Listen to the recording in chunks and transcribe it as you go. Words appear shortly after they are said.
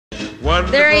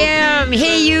There I am.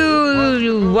 Hey,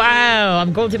 you. Wow.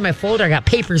 I'm going through my folder. I got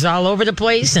papers all over the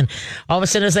place. And all of a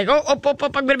sudden, it's like, I'm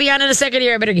going to be on in a second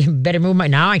here. I better move my...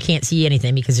 Now I can't see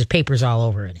anything because there's papers all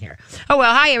over in here. Oh,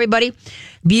 well. Hi, everybody.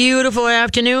 Beautiful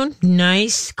afternoon.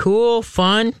 Nice, cool,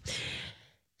 fun.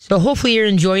 So hopefully you're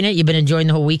enjoying it. You've been enjoying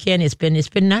the whole weekend. It's been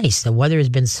nice. The weather has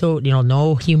been so,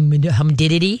 no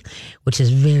humidity, which is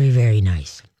very, very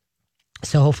nice.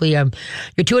 So hopefully you're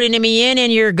tuning me in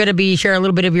and you're going to be sharing a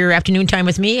little bit of your afternoon time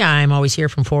with me. I'm always here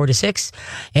from 4 to 6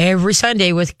 every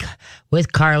Sunday with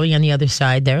Carly on the other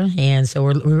side there. And so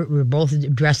we're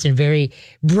both dressed in very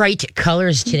bright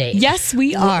colors today. Yes,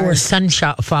 we are. We're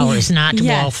sunflowers, not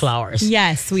wallflowers.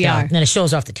 Yes, we are. And then it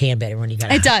shows off the tan better when you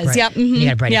got it. Does, yep. Mm-hmm. You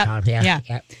got a brighter color.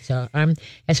 Yeah. So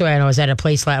that's why I was at a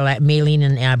place like Maylene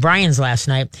and Brian's last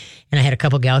night, and I had a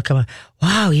couple gals come up,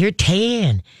 wow, you're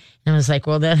tan. And I was like,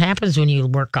 well, that happens when you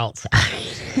work outside.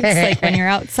 It's like when you're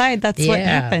outside, that's what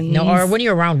happens. No, or when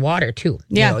you're around water, too.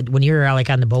 Yeah. When you're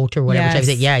like on the boat or whatever. Yes. Type of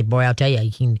thing. Yeah, boy, I'll tell you,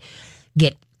 you can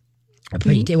get a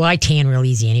pretty... Well, I tan real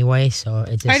easy anyway, so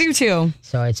it's just... I do, too.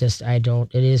 So it's just,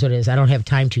 it is what it is. I don't have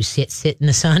time to sit in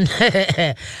the sun.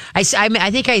 I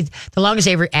think the longest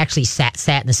I ever actually sat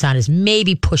in the sun is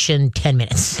maybe pushing 10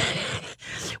 minutes.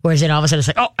 Whereas then all of a sudden it's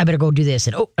like, I better go do this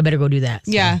and I better go do that.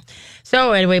 So, yeah.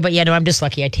 So anyway, but yeah, no, I'm just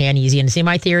lucky I tan easy. And see,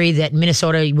 my theory that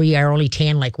Minnesota, we are only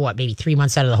tan like maybe 3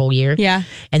 months out of the whole year. Yeah.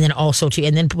 And then also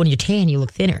and then when you're tan, you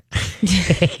look thinner.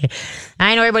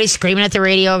 I know everybody's screaming at the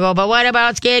radio, but what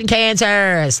about skin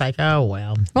cancer? It's like, oh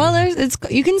well. Well,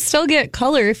 you can still get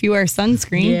color if you wear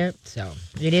sunscreen. Yeah. So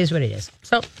it is what it is.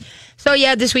 So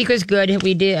yeah, this week was good.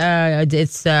 We did.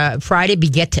 It's Friday,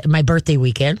 my birthday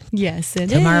weekend. Yes, it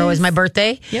is. Tomorrow is my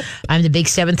birthday. Yep. I'm the big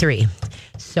 7'3".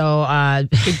 So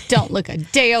you don't look a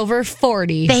day over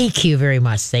 40. Thank you very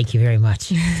much.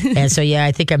 And so yeah,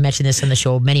 I think I mentioned this on the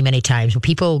show many, many times.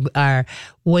 People are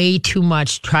way too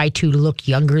much try to look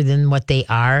younger than what they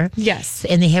are. Yes.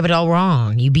 And they have it all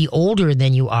wrong. You be older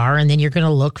than you are, and then you're going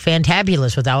to look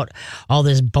fantabulous without all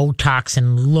this Botox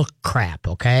and look crap,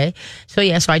 okay? So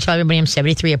yeah, so I tell everybody I'm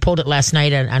 73. I pulled it last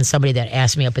night on somebody that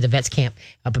asked me up at the vets camp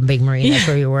up in Big Marine. That's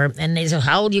where we were. And they said,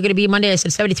 how old are you going to be Monday? I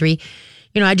said, 73.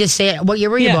 I just say, what year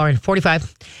were you born? 45.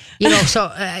 So,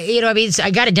 I mean,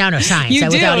 I got it down to a science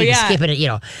without even skipping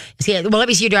it, See, well, let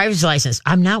me see your driver's license.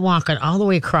 I'm not walking all the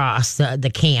way across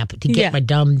the camp to get my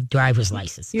dumb driver's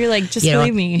license. You're like, just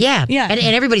believe me. Yeah. And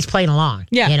everybody's playing along.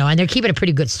 Yeah. And they're keeping a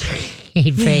pretty good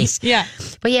straight face. Yeah.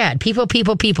 But yeah, people.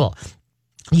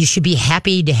 You should be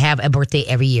happy to have a birthday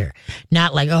every year.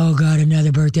 Not like, oh, God,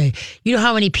 another birthday. You know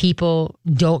how many people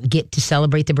don't get to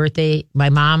celebrate the birthday? My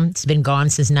mom's been gone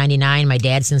since 99. My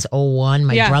dad since 01.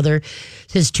 My brother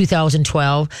since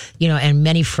 2012. And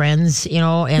many friends,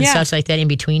 and such like that in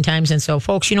between times. And so,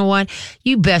 folks, you know what?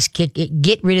 You best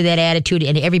get rid of that attitude.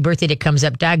 And every birthday that comes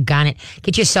up, doggone it,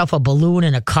 get yourself a balloon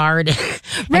and a card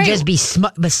and just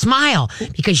but smile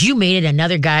because you made it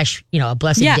another, a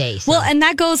blessed day. So. Well, and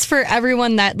that goes for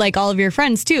everyone that, like all of your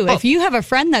friends too. If you have a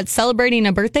friend that's celebrating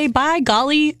a birthday, by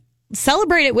golly,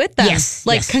 celebrate it with them. Yes.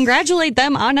 Congratulate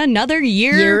them on another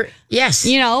year. Yes.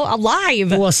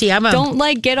 Alive. Well, see,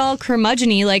 don't get all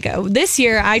curmudgeon-y. Like this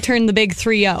year, I turned the big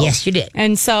 3-0. Yes, you did.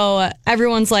 And so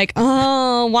everyone's like,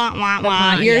 oh, wah, wah,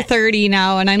 wah. You're 30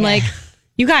 now. And I'm like,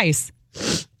 you guys,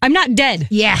 I'm not dead.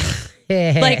 Yeah.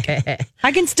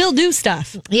 I can still do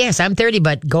stuff. Yes, I'm 30,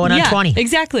 but going on 20.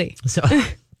 Exactly. So...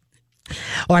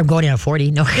 Or I'm going in at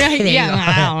 40. No,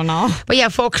 I don't know. But yeah,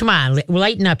 folks, come on,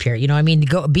 lighten up here.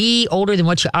 Go be older than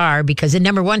what you are because then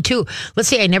number one, too. Let's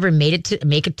say I never make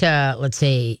it to let's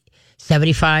say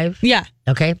 75. Yeah.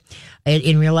 Okay.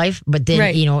 In real life, but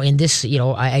then in this,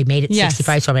 I made it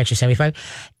 65, so I'm actually 75.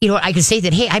 I can say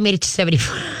that, hey, I made it to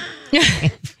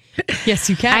 75. Yes,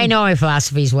 you can. I know my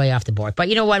philosophy is way off the board. But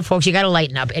you know what, folks? You got to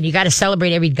lighten up and you got to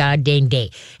celebrate every goddamn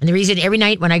day. And the reason every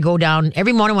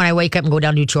morning when I wake up and go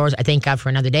down to do chores, I thank God for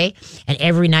another day. And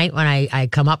every night when I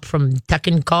come up from tuck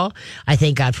and call, I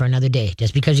thank God for another day.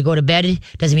 Just because you go to bed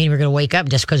doesn't mean we're going to wake up.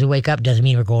 Just because we wake up doesn't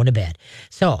mean we're going to bed.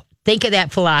 So think of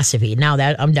that philosophy. Now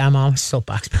that I'm on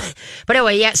soapbox. But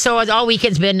anyway, yeah, so all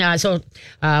weekend's been,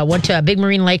 went to Big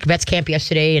Marine Lake Vets Camp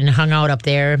yesterday and hung out up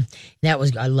there.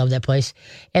 I love that place.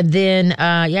 And then,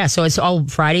 so it's all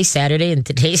Friday, Saturday, and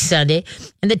today's Sunday.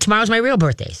 And then tomorrow's my real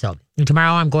birthday. So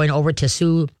tomorrow I'm going over to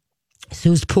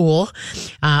Sue's pool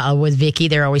with Vicky.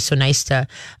 They're always so nice to,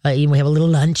 we have a little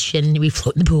lunch and we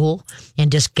float in the pool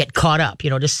and just get caught up,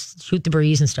 just shoot the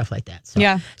breeze and stuff like that.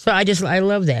 So, So I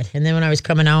love that. And then when I was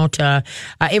coming out,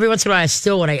 every once in a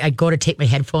while, when I go to take my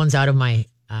headphones out of my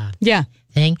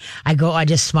thing, I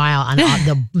just smile on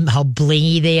how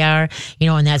blingy they are,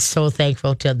 and that's so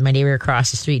thankful to my neighbor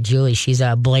across the street, Julie. She's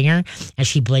a blinger, and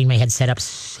she blinged my head set up.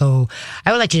 So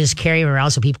I would like to just carry them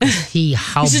around so people can see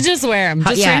how. You should just wear them.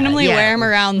 Just randomly wear them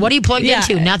around. What are you plugged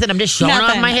into? Nothing. I'm just showing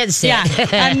off my headset. Yeah,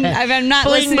 I'm not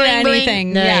bling, listening bling, to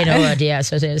anything. Bling. You know what? Yeah,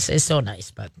 so it's so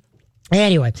nice, but.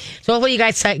 Anyway, so hopefully you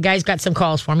guys got some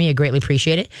calls for me. I greatly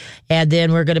appreciate it. And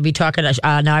then we're going to be talking.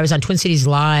 Now I was on Twin Cities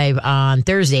Live on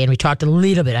Thursday, and we talked a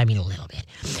little bit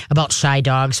about shy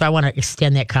dogs. So I want to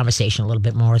extend that conversation a little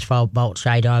bit more about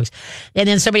shy dogs. And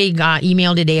then somebody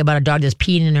emailed today about a dog that's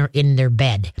peeing in their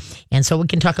bed, and so we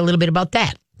can talk a little bit about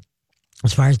that.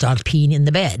 As far as dogs peeing in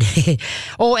the bed.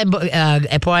 Oh, and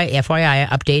FYI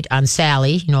update on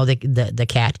Sally, the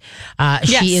cat. Yes.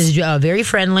 She is very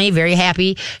friendly, very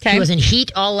happy. Okay. She was in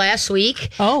heat all last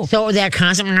week. Oh. So that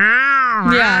constant, you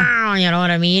know what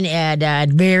I mean?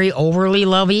 And very overly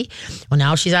lovey. Well,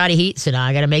 now she's out of heat, so now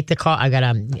I got to make the call. I got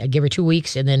to give her 2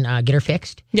 weeks and then get her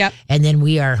fixed. Yep. And then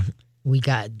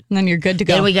and then you're good to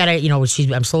go. Then we got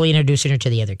to, I'm slowly introducing her to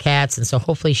the other cats. And so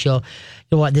hopefully she'll,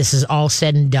 this is all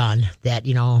said and done that,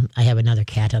 I have another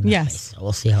cat on the place. So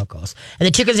we'll see how it goes. And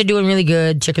the chickens are doing really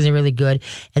good.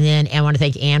 And then I want to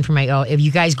thank Ann for if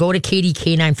you guys go to Katie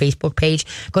K9 Facebook page,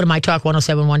 go to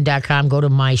mytalk1071.com, go to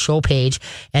my show page,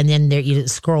 and then there you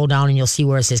scroll down and you'll see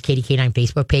where it says Katie K9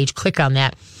 Facebook page. Click on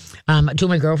that. Two of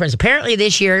my girlfriends, apparently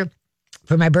this year,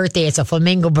 for my birthday, it's a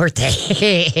flamingo birthday.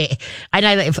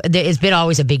 It's been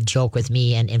always a big joke with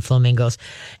me and flamingos.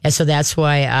 And so that's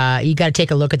why you got to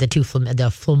take a look at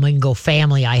the flamingo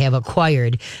family I have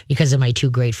acquired because of my two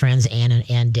great friends, Ann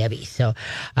and Debbie. So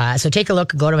take a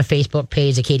look, go to my Facebook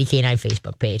page, the Katie K9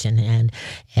 Facebook page, and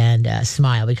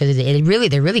smile because they're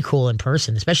really cool in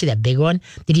person, especially that big one.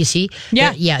 Did you see?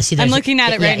 Yeah. See, I'm looking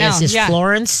at it right now. It's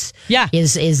Florence. Yeah.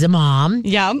 Is the mom.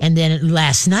 Yeah. And then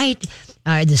last night,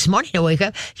 this morning I wake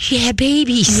up, she had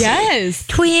babies. Yes.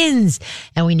 Twins.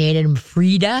 And we named them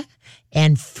Frida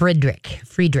and Friedrich.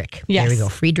 Yes. There we go.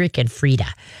 Friedrich and Frida.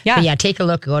 Yeah. But take a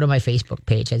look. Go to my Facebook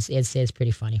page. It's pretty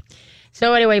funny.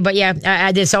 So anyway, but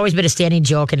it's always been a standing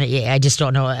joke, and I just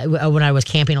don't know. When I was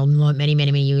camping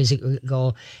many years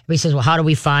ago, everybody says, well, how do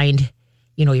we find,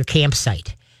 your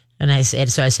campsite? And I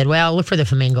said, well, look for the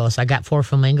flamingos. I got 4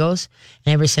 flamingos.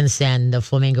 And ever since then, the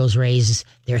flamingos raise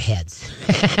their heads.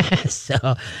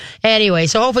 So anyway,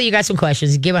 hopefully you got some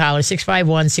questions. Give a holler,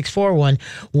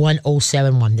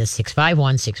 651-641-1071. That's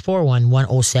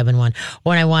 651-641-1071.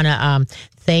 And I want to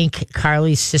thank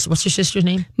Carly's sister. What's your sister's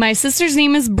name? My sister's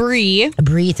name is Bree.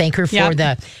 Bree, thank her for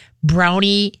the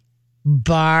brownie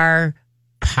bar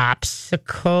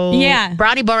popsicle. Yeah.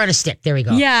 Brownie bar on a stick. There we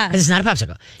go. Yeah. Because it's not a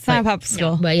popsicle. It's not a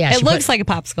popsicle. But yeah. It looks like a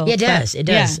popsicle. It does. It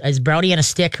does. Yeah. It's brownie on a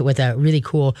stick with a really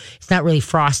cool, it's not really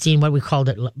frosting, what we called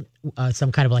it,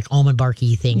 some kind of like almond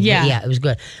barky thing. Yeah. But yeah, it was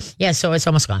good. Yeah, so it's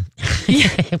almost gone.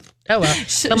 Oh, well.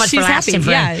 So much for lasting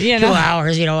for 2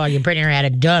 hours. You're pretty near had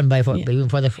it done even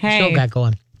before the show got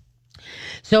going.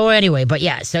 So anyway, but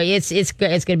yeah, so it's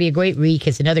going to be a great week.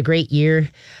 It's another great year.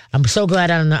 I'm so glad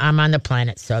I'm on the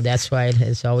planet. So that's why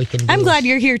it's all we can do. I'm glad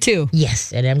you're here too.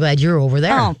 Yes, and I'm glad you're over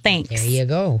there. Oh, thanks. There you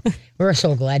go. We're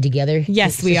so glad together.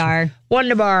 Yes, we are.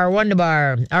 Wonderbar.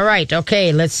 All right,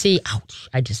 okay, let's see. Ouch!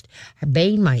 I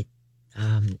banged my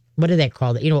what do they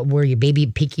call it? Where your baby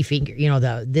pinky finger,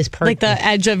 this part. Like the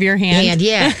edge of your hand.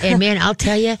 Yeah. And man, I'll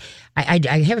tell you, I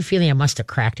have a feeling I must have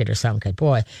cracked it or something. Because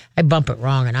boy, I bump it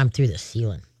wrong and I'm through the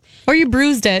ceiling. Or you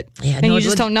bruised it. Yeah, and you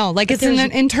just don't know. Like it's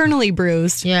internally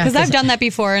bruised. Yeah. Because I've done that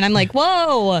before and I'm like,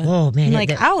 whoa. Oh, man. I'm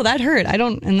like, ow, that hurt.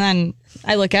 And then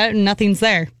I look at it and nothing's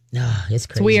there. No, it's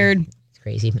crazy. It's weird. It's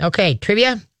crazy. Okay,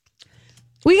 trivia?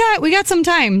 We got some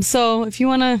time. So if you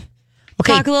want to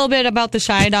talk a little bit about the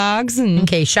shy dogs.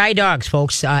 Okay, shy dogs,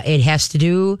 folks. It has to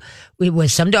do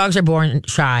with some dogs are born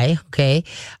shy, okay?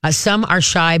 Some are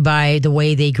shy by the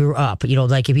way they grew up.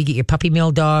 Like if you get your puppy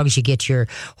mill dogs, you get your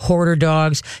hoarder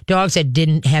dogs that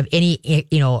didn't have any,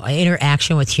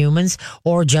 interaction with humans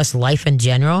or just life in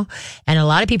general. And a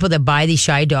lot of people that buy these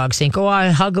shy dogs think, oh, I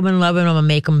hug them and love them and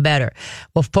make them better.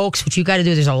 Well, folks, what you got to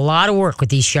do, there's a lot of work with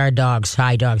these shy dogs,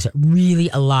 really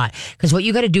a lot. Because what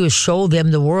you got to do is show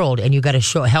them the world, and you got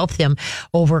to help them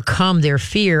overcome their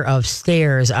fear of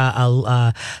stairs,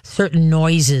 certain certain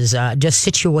noises, just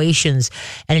situations.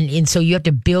 And so you have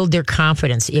to build their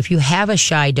confidence. If you have a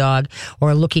shy dog or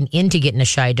are looking into getting a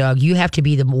shy dog, you have to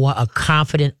be a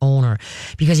confident owner.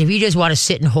 Because if you just want to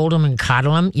sit and hold them and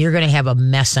coddle them, you're going to have a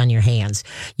mess on your hands.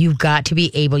 You've got to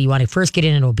be able, you want to first get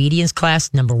in an obedience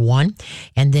class, number one.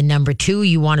 And then number two,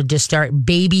 you want to just start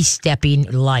baby stepping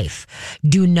life.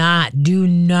 Do not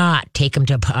take them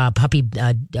to puppy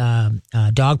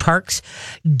dog parks.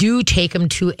 Do take them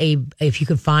to if you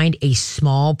could find a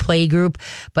small play group.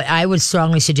 But I would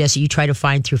strongly suggest that you try to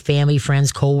find through family,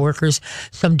 friends, co-workers,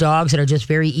 some dogs that are just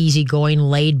very easygoing,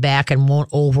 laid back, and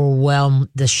won't overwhelm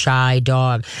the shy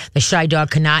dog. The shy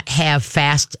dog cannot have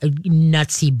fast,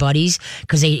 nutsy buddies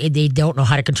because they don't know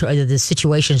how to control. The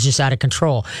situation is just out of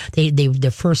control.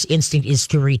 The first instinct is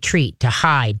to retreat, to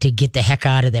hide, to get the heck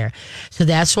out of there. So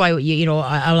that's why,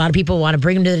 a lot of people want to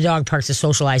bring them to the dog parks to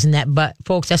socialize and that. But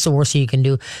folks, that's the worst thing you can do.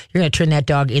 You're going to turn that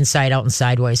dog inside out and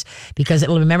sideways. Because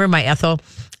remember my Ethel?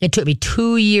 It took me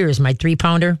 2 years, my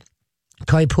 3-pounder.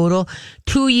 Toy poodle,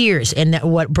 2 years. And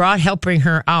what helped bring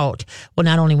her out, well,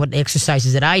 not only what the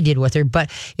exercises that I did with her, but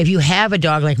if you have a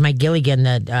dog like my Gilligan,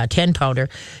 the 10-pounder,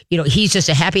 he's just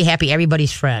a happy,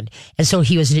 everybody's friend. And so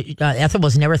Ethel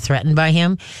was never threatened by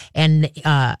him. And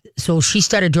so she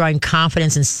started drawing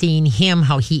confidence and seeing him,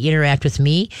 how he interacted with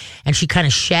me. And she kind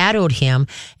of shadowed him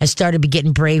and started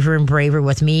getting braver and braver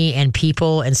with me and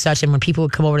people and such. And when people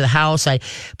would come over to the house, I'd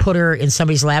put her in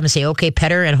somebody's lap and say, okay,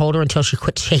 pet her and hold her until she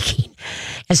quit shaking.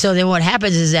 And so then what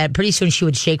happens is that pretty soon she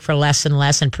would shake for less and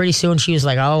less, and pretty soon she was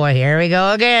like, oh, well, here we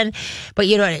go again. But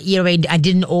I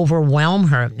didn't overwhelm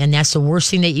her, and that's the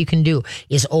worst thing that you can do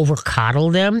is over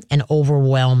coddle them and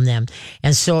overwhelm them.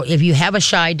 And so if you have a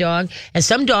shy dog, and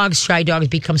some shy dogs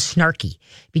become snarky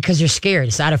because they're scared.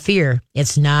 It's out of fear.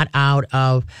 It's not out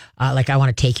of like I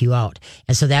want to take you out.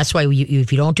 And so that's why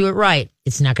if you don't do it right,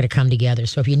 it's not going to come together.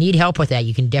 So if you need help with that,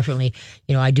 you can definitely,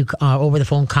 I do over the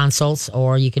phone consults,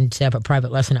 or you can set up a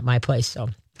private lesson at my place. So,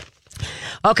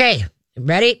 okay,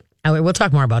 ready? We'll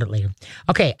talk more about it later.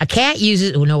 Okay, a cat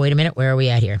uses. Oh no, wait a minute. Where are we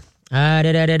at here?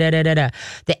 The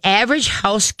average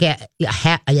house cat.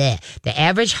 The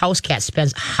average house cat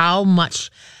spends how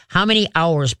many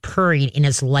hours purring in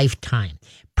its lifetime?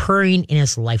 Purring in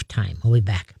its lifetime. We'll be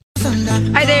back.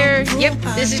 Hi there. Yep,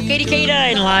 this is Katie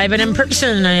K9 live and in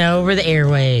person over the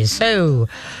airways. So,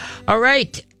 all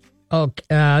right.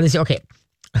 Okay.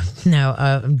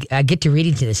 Now, I get to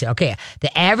reading to this. Okay.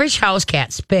 The average house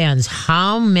cat spends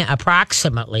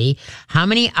approximately how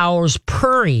many hours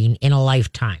purring in a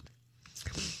lifetime?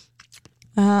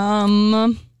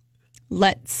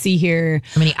 Let's see here.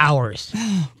 How many hours?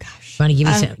 Oh, gosh. I want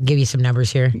to give you some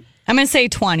numbers here. I'm going to say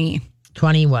 20.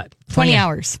 20 what? 20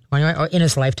 hours. 20 in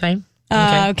his lifetime?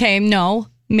 Okay, no.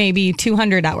 Maybe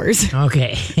 200 hours.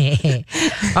 Okay.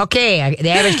 Okay, the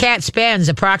average cat spends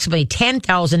approximately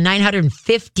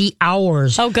 10,950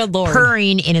 hours good Lord.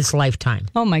 purring in its lifetime.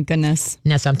 Oh, my goodness. Isn't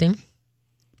that something?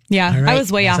 Yeah, right. I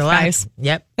was way That's off, guys.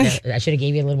 Yep. I should have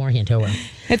gave you a little more hint. Oh, well.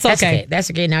 It's okay.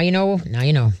 That's okay. Now you know.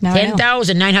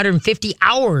 10,950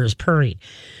 hours purring.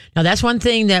 Now, that's one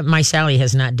thing that my Sally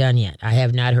has not done yet. I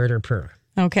have not heard her purr.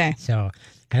 Okay. So,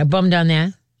 kind of bummed on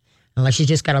that. Unless she's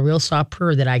just got a real soft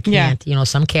purr that I can't. Yeah.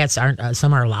 Some cats aren't,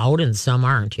 some are loud and some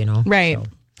aren't, Right.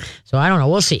 So I don't know.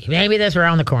 We'll see. Maybe that's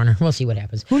around the corner. We'll see what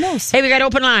happens. Who knows? Hey, we got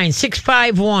open line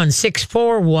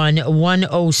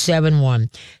 651-641-1071.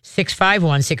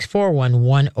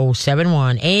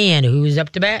 651-641-1071. And who's up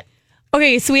to bat?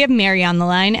 Okay, so we have Mary on the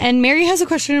line, and Mary has a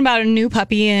question about a new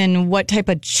puppy and what type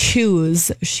of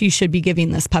chews she should be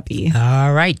giving this puppy.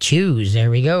 All right, choose. There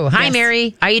we go. Hi, Yes.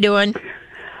 Mary. How you doing?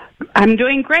 I'm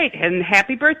doing great, and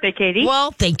happy birthday, Katie.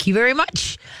 Well, thank you very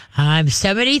much. I'm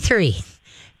 73.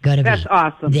 Gonna That's be.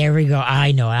 awesome. There we go.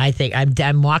 I know. I think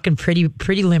I'm walking pretty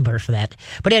limber for that.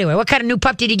 But anyway, what kind of new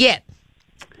pup did you get?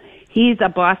 He's a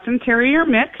Boston Terrier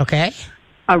mix, Okay.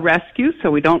 a rescue,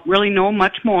 so we don't really know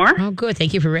much more. Oh, good.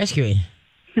 Thank you for rescuing.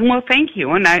 Well, thank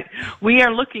you, and we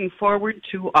are looking forward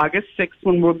to August 6th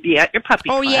when we'll be at your puppy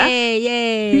Oh, class.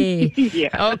 yay.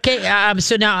 Yeah. Okay.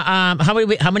 So now, how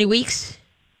many weeks?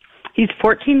 He's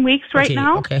 14 weeks right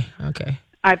now. Okay.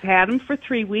 I've had him for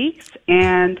 3 weeks,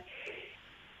 and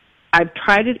I've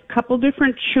tried a couple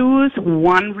different chews.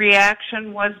 One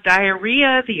reaction was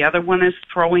diarrhea. The other one is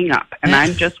throwing up. And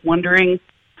I'm just wondering,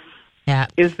 Yeah.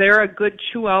 is there a good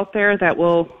chew out there that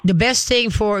will... The best thing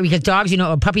because dogs,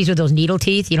 puppies with those needle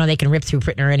teeth, they can rip through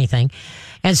pretty or anything.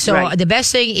 And so Right. the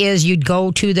best thing is you'd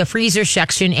go to the freezer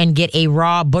section and get a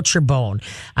raw butcher bone,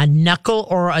 a knuckle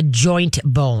or a joint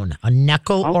bone, a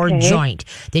knuckle or Okay. joint.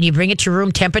 Then you bring it to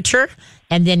room temperature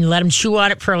and then let them chew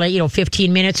on it for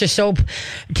 15 minutes or so.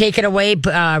 Take it away,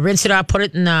 rinse it off, put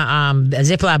it in the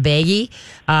Ziploc baggie.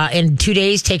 In 2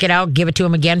 days, take it out, give it to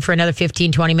them again for another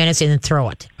 15, 20 minutes, and then throw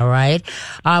it. All right.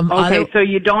 Okay, so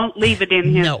you don't leave it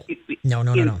in his. No.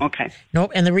 Okay.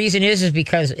 Nope. And the reason is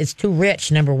because it's too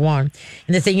rich. Number one,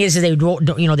 and the thing is they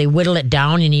they whittle it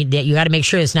down, and you got to make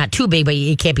sure it's not too big, but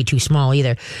it can't be too small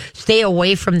either. Stay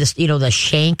away from the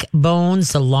shank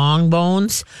bones, the long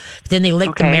bones. Then they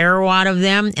lick the marrow out of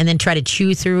them, and then try to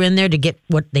chew through in there to get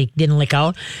what they didn't lick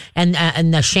out. And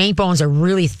the shank bones are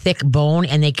really thick bone,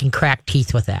 and they can crack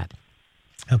teeth with that.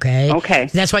 Okay.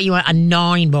 So that's why you want a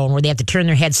gnawing bone where they have to turn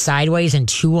their head sideways and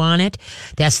chew on it.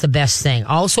 That's the best thing.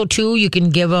 Also, too, you can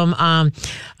give them,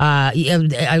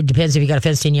 it depends if you got a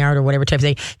fenced in yard or whatever type of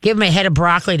thing. Give them a head of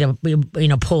broccoli to,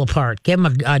 pull apart. Give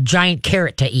them a giant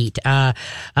carrot to eat.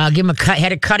 Give them a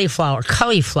head of cauliflower,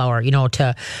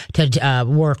 to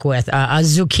work with. A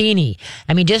zucchini.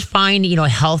 I mean, just find,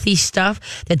 healthy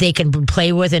stuff that they can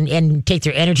play with and take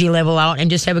their energy level out and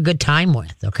just have a good time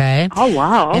with. Okay. Oh,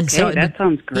 wow. Okay. And so, that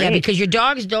sounds great. Yeah, because your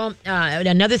dogs don't.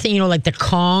 Another thing, like the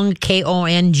Kong,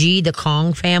 Kong, the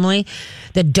Kong family,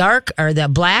 the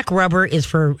black rubber is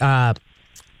for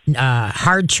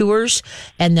hard chewers,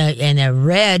 and the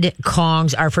red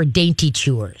Kongs are for dainty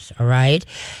chewers. All right,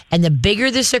 and the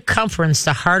bigger the circumference,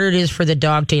 the harder it is for the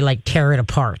dog to tear it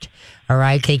apart. All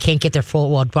right, they can't get their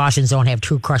full. Well, Boston's don't have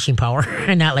true crushing power,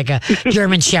 not like a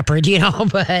German Shepherd,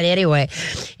 But anyway,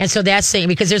 and so that's saying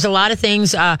because there's a lot of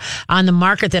things on the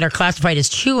market that are classified as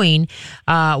chewing.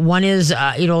 One is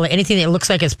anything that looks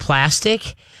like it's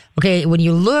plastic. Okay, when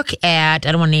you look at,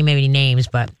 I don't want to name any names,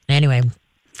 but anyway.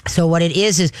 So what it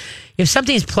is if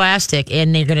something is plastic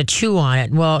and they're going to chew on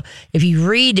it, well, if you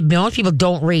read, most people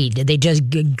don't read. They just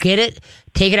get it,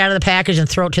 take it out of the package and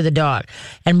throw it to the dog.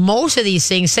 And most of these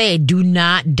things say do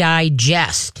not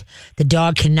digest. The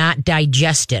dog cannot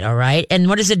digest it, all right? And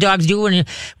what does the dog do when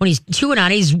he's chewing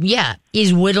on it?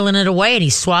 He's whittling it away and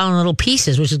he's swallowing little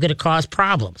pieces, which is going to cause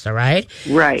problems, all right?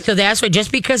 Right. So that's why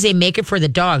just because they make it for the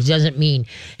dogs doesn't mean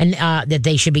that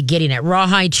they should be getting it.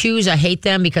 Rawhide chews, I hate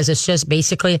them because it's just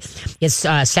basically it's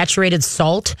saturated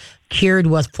salt cured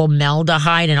with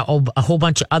formaldehyde and a whole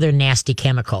bunch of other nasty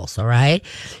chemicals, all right?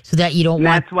 So that you don't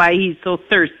want... That's why he's so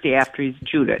thirsty after he's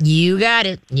chewed it. You got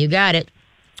it.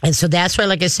 And so that's why,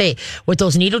 like I say, with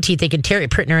those needle teeth, they can tear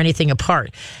it, or anything apart.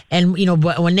 And,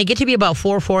 when they get to be about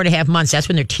 4.5 months, that's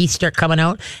when their teeth start coming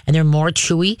out and they're more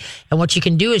chewy. And what you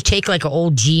can do is take like an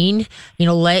old jean,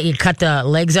 you cut the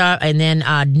legs out and then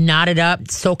knot it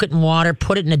up, soak it in water,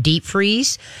 put it in a deep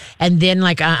freeze. And then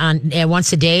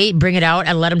once a day, bring it out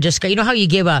and let them just go. You know how you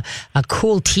give a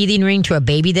cool teething ring to a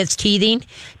baby that's teething?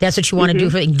 That's what you want to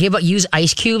do for it. Use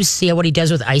ice cubes. See what he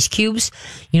does with ice cubes.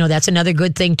 That's another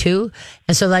good thing too.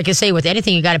 And so, like I say, with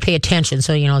anything, you got to pay attention.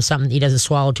 So, something he doesn't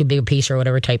swallow too big a piece or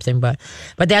whatever type thing. But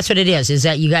that's what it is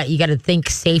that you got to think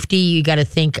safety. You got to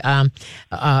think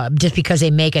just because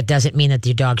they make it doesn't mean that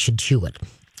your dog should chew it.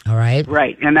 All right.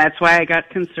 Right. And that's why I got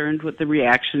concerned with the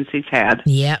reactions he's had.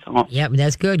 Yeah. So. Yeah.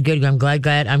 That's good. I'm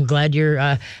glad you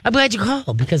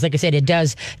called because like I said, it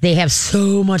does. They have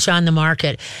so much on the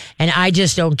market and I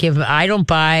don't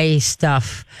buy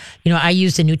stuff. I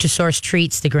use the Nutrisource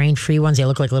treats, the grain-free ones. They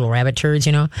look like little rabbit turds,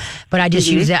 but I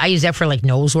just use that. I use that for like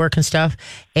nose work and stuff.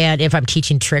 And if I'm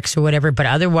teaching tricks or whatever, but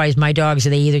otherwise my dogs,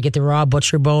 they either get the raw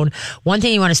butcher bone. One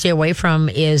thing you want to stay away from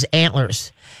is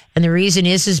antlers. And the reason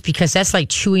is because that's like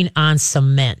chewing on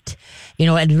cement.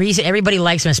 And the reason everybody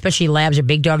likes them, especially labs or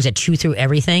big dogs that chew through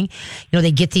everything,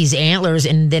 they get these antlers.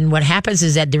 And then what happens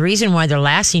is that the reason why they're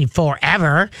lasting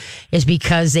forever is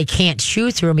because they can't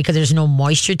chew through them because there's no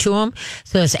moisture to them.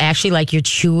 So it's actually like you're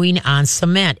chewing on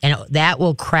cement and that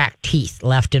will crack teeth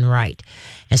left and right.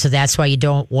 And so that's why you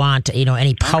don't want,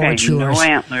 any power chewers. No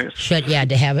antlers.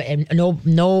 To have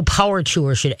no power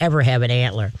chewer should ever have an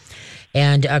antler.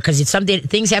 And because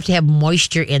things have to have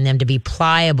moisture in them to be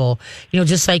pliable,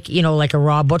 just like like a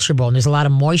raw butcher bone. There's a lot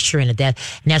of moisture in it and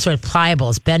that's why it's pliable.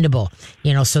 It's bendable,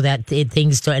 so that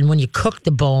things. And when you cook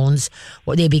the bones,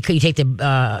 you take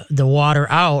the water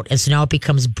out, and so now it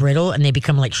becomes brittle, and they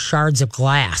become like shards of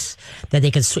glass that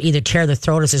they can either tear the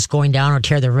throat as it's going down or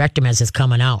tear the rectum as it's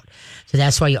coming out. So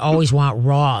that's why you always want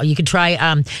raw. You can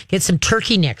try get some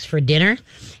turkey necks for dinner.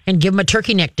 And give him a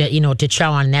turkey neck to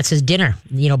chow on, and that's his dinner.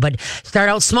 But start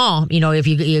out small. If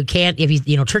you can't,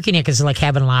 turkey neck is like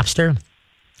having lobster.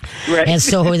 Right. And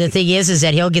so the thing is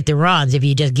that he'll get the runs if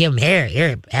you just give him,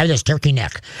 here, have this turkey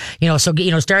neck. So,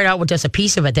 start out with just a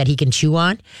piece of it that he can chew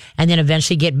on, and then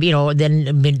eventually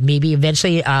then maybe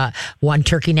eventually one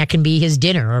turkey neck can be his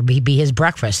dinner or be his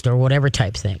breakfast or whatever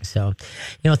type thing. So,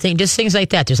 just things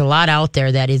like that. There's a lot out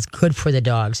there that is good for the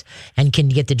dogs and can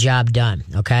get the job done.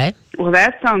 Okay? Well,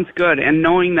 that sounds good. And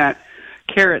knowing that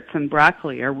carrots and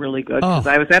broccoli are really good, because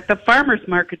I was at the farmer's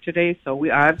market today,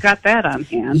 so I've got that on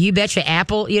hand. You betcha.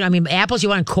 Apple, apples you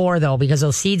want core, though, because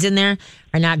those seeds in there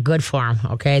are not good for them,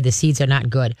 okay? The seeds are not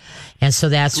good. And so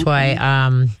that's why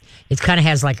it kind of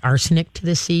has like arsenic to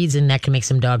the seeds, and that can make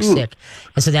some dogs sick.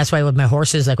 And so that's why with my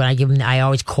horses, like when I give them, I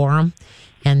always core them,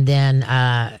 and then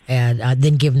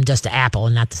give them just the apple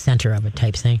and not the center of it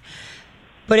type thing.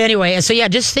 But anyway, so yeah,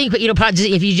 just think,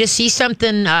 if you just see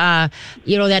something,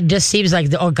 that just seems like,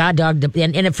 oh God, dog.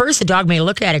 And at first the dog may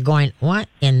look at it going, what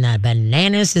in the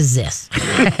bananas is this?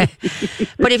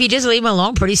 But if you just leave them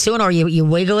alone pretty soon, or you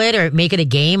wiggle it or make it a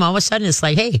game, all of a sudden it's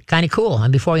like, hey, kind of cool.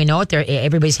 And before you know it,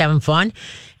 everybody's having fun.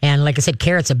 And like I said,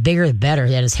 carrots, the bigger the better,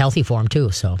 and it's healthy for them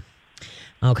too. So.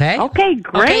 Okay. Okay,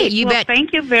 great. Okay, you bet.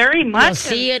 Thank you very much. We'll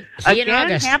see you in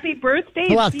August. Happy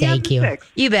birthday. Well, thank you. 6th.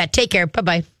 You bet. Take care.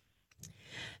 Bye-bye.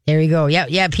 There you go.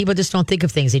 Yeah. People just don't think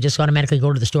of things. They just automatically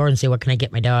go to the store and say, what can I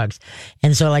get my dogs?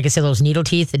 And so, like I said, those needle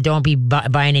teeth, don't be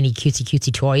buying any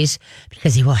cutesy toys,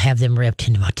 because you will have them ripped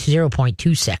in about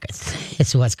 0.2 seconds.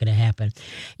 That's what's going to happen.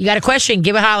 You got a question?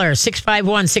 Give a holler.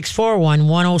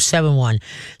 651-641-1071.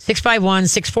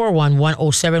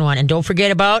 651-641-1071. And don't forget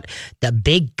about the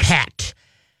big cat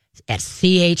at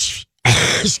CHS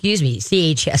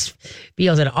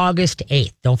Fields on August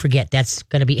 8th. Don't forget. That's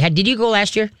going to be... Did you go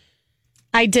last year?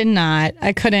 I did not.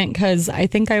 I couldn't, because I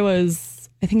was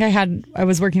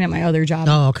working at my other job.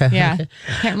 Oh, okay. Yeah. Okay.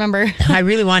 Can't remember. I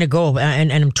really want to go,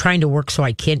 and I'm trying to work so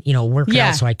I can,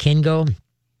 out so I can go.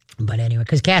 But anyway,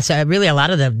 because cats, really a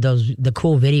lot of the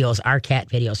cool videos are cat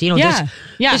videos.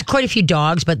 There's quite a few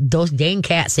dogs, but those dang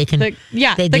cats, they can.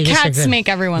 The cats make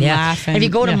everyone laugh. And if you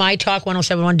go to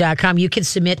mytalk1071.com, you can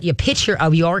submit a picture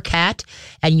of your cat,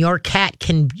 and your cat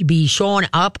can be shown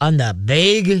up on the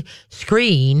big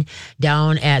screen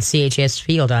down at CHS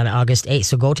Field on August 8th.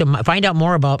 So go to find out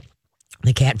more about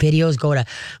the cat videos. Go to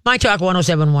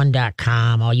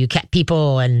mytalk1071.com. All you cat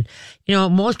people, and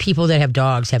most people that have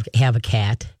dogs have a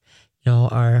cat.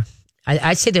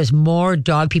 I'd say there's more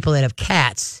dog people that have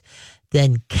cats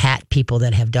than cat people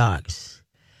that have dogs.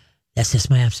 That's just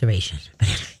my observation.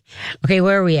 Okay,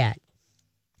 where are we at?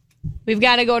 We've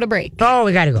got to go to break. Oh,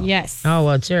 we got to go. Yes. Oh,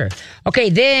 well, sure.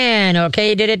 Okay, then.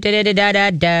 Okay. Do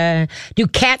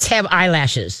cats have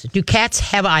eyelashes?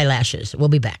 We'll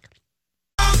be back.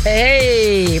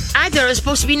 Hey, I thought it was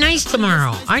supposed to be nice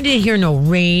tomorrow. I didn't hear no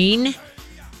rain.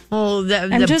 Oh,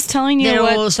 I'm just telling you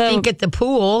what. We'll stink at the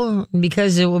pool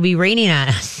because it will be raining on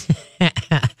us.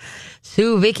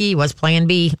 Sue Vicky, what's Plan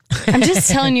B? I'm just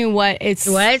telling you what it's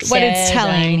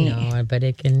telling me. I know, but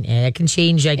it can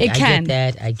change. I get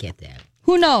that.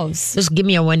 Who knows? Just give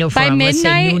me a window from let's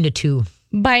say noon to 2.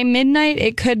 By midnight,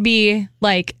 it could be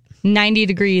like 90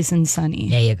 degrees and sunny.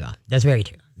 There you go. That's very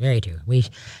true. Very true.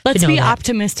 Let's be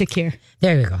optimistic here.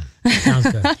 There you go.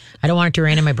 Sounds good. I don't want it to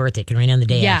rain on my birthday. It can rain on the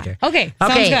day after. Okay.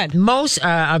 Sounds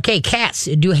good. Cats.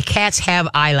 Do cats have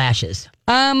eyelashes?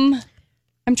 I'm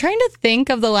trying to think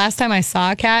of the last time I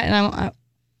saw a cat, and I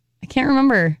can't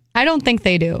remember. I don't think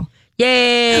they do.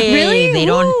 Yay! Really? They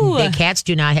don't. Cats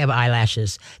do not have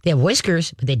eyelashes. They have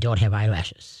whiskers, but they don't have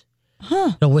eyelashes.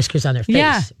 Huh. No whiskers on their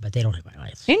face, but they don't have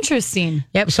eyelashes. Interesting.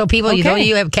 Yep. So people,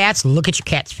 you have cats. Look at your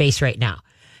cat's face right now.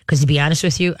 Because to be honest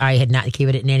with you, I had not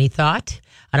given it any thought.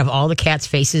 Out of all the cats'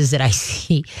 faces that I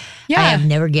see, I have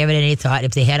never given it any thought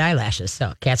if they had eyelashes.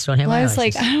 So cats don't have eyelashes. I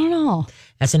was like, I don't know.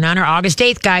 That's in honor of August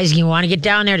 8th, guys. You want to get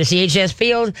down there to CHS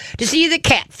Field to see the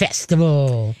Cat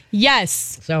Festival.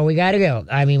 Yes. So we got to go.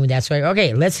 I mean, that's right.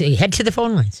 Okay, let's head to the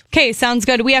phone lines. Okay, sounds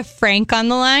good. We have Frank on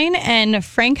the line, and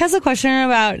Frank has a question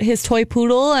about his toy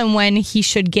poodle and when he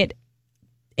should get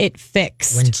it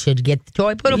fixed. When should get the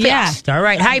toy poodle fixed. All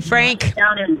right. Hi, Frank.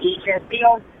 Down in CHS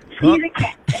Field, see the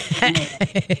cat.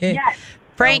 Yes.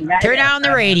 Frank, turn down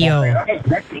the radio.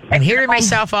 I'm hearing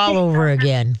myself all over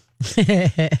again.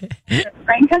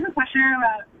 Frank has a question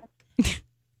about...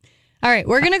 All right,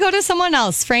 we're going to go to someone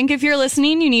else. Frank, if you're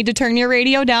listening, you need to turn your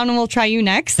radio down and we'll try you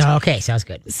next. Okay, sounds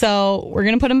good. So we're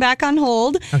going to put him back on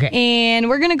hold. Okay. And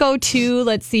we're going to go to,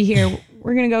 let's see here,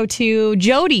 we're going to go to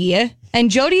Jody. And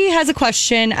Jody has a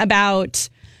question about,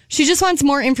 she just wants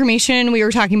more information. We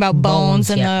were talking about bones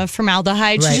and the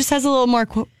formaldehyde. Right. She just has a little more,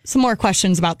 some more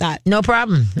questions about that. No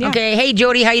problem. Yeah. Okay, hey,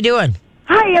 Jody, how you doing?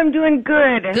 Hi, I'm doing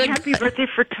good. And Good. happy birthday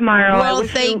for tomorrow. Well, I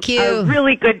wish thank A you.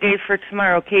 really good day for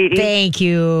tomorrow, Katie. Thank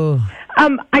you.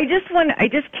 I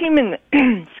just came in,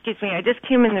 excuse me, I just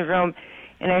came in the room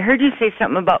and I heard you say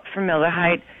something about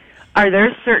formaldehyde. Are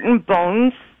there certain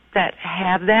bones that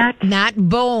have that? Not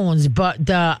bones, but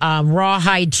the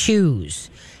rawhide chews.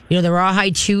 You know, the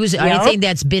rawhide chews, anything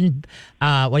that's been,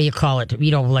 what do you call it?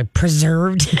 You know, like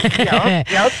preserved.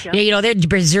 Yep. You know, they're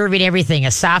preserving everything.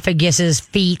 Esophaguses,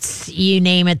 feet, you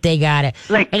name it, they got it.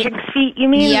 Like pig's feet, you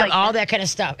mean? Yeah, Like, all that kind of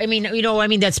stuff. I mean, you know,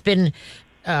 that's been,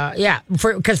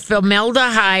 because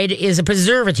formaldehyde is a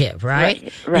preservative,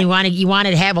 right? Right. You want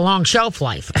it to have a long shelf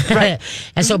life, right?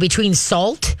 And so between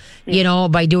salt, you know,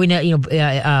 by doing it,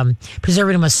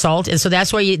 preserving them with salt, and so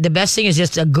that's why the best thing is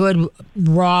just a good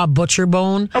raw butcher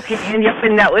bone. okay,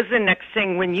 and that was the next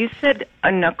thing. When you said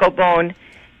a knuckle bone,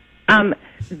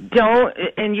 don't,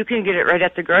 and you can get it right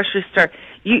at the grocery store.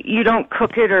 You don't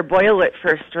cook it or boil it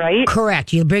first, right?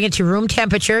 Correct. You bring it to room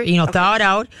temperature, thaw it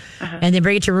out, and then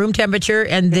bring it to room temperature.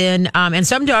 And then, and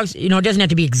some dogs, it doesn't have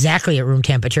to be exactly at room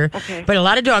temperature. Okay. But a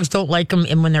lot of dogs don't like them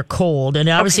when they're cold. And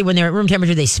obviously, when they're at room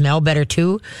temperature, they smell better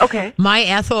too. Okay. My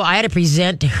Ethel, I had to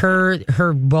present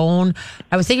her bone.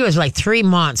 I would think it was like 3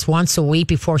 months, once a week,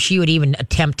 before she would even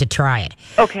attempt to try it.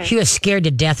 Okay. She was scared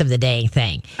to death of the dang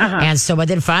thing. And so, but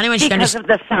then finally, when she Because understood.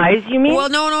 of the size, you mean? Well,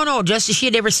 no. Just she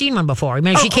had never seen one before. I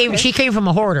mean, she came from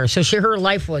a hoarder, so her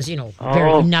life was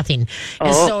very nothing,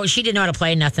 and so she didn't know how to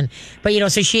play nothing. But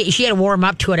so she had to warm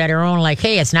up to it at her own. Like,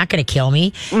 hey, it's not going to kill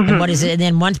me. And what is it? And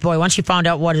then once she found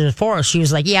out what it was for, she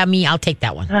was like, yeah, I'll take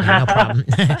that one. No problem.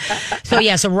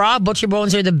 So raw butcher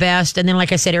bones are the best. And then,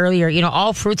 like I said earlier,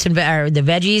 all fruits and the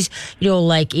veggies,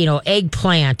 like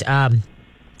eggplant.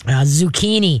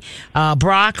 Zucchini,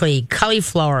 broccoli,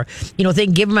 cauliflower. They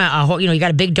give them a whole. You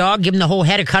got a big dog, give them the whole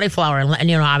head of cauliflower,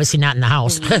 and obviously not in the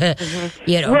house.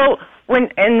 Well,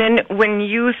 when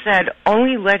you said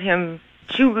only let him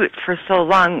chew it for so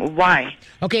long, why?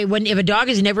 Okay, if a dog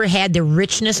has never had the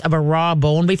richness of a raw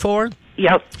bone before.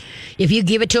 Yep. If you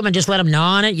give it to them and just let them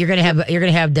gnaw on it, you're gonna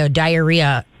have the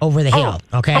diarrhea over the hill.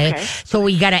 Okay? So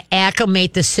we got to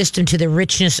acclimate the system to the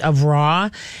richness of raw,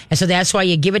 and so that's why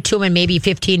you give it to them in maybe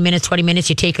 15 minutes, 20 minutes.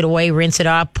 You take it away, rinse it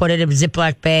off, put it in a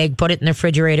Ziploc bag, put it in the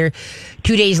refrigerator.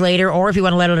 2 days later, or if you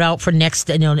want to let it out for next,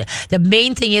 the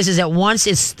main thing is that once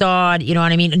it's thawed, you know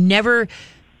what I mean. Never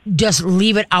just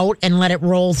leave it out and let it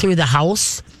roll through the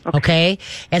house. Okay.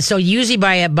 And so usually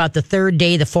by about the third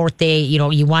day, the fourth day,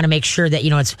 you want to make sure that,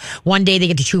 it's one day they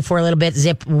get to chew for a little bit,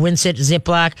 rinse it,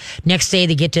 Ziploc. Next day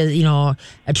they get to,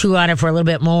 chew on it for a little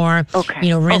bit more.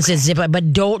 Okay. Rinse it, Ziploc.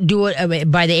 But don't do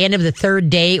it by the end of the third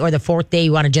day or the fourth day.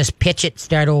 You want to just pitch it,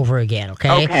 start over again.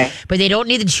 Okay. Okay. But they don't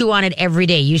need to chew on it every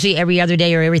day. Usually every other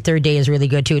day or every third day is really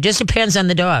good too. It just depends on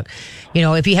the dog.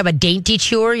 If you have a dainty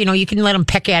chewer, you can let them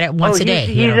peck at it once a day.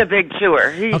 He's a big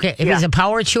chewer. Okay, if he's a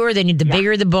power chewer, then the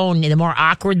bigger the bone, the more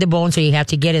awkward the bone. So you have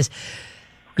to get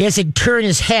he has to turn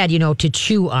his head, to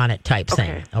chew on it type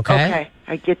thing. Okay,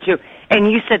 I get you.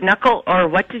 And you said knuckle, or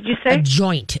what did you say? A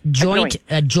joint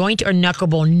or knuckle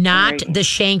bone, not the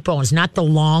shank bones, not the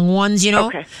long ones.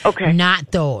 Okay.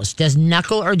 Not those. Does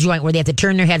knuckle or joint where they have to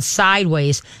turn their head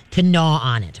sideways to gnaw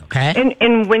on it. Okay.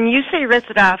 And when you say rinse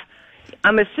it off,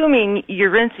 I'm assuming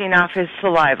you're rinsing off his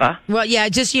saliva. Well, yeah,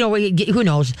 just, who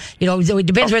knows? It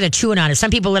depends where they're chewing on it. Some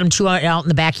people let them chew on it out in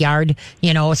the backyard,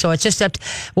 so it's just up to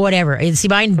whatever. And see,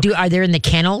 mine are they in the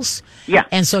kennels? Yeah.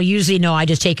 And so usually, no, I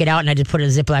just take it out and I just put it in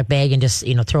a Ziploc bag and just,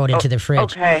 throw it into the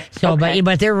fridge. Okay. So, but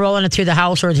if they're rolling it through the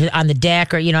house or on the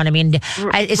deck or, you know what I mean?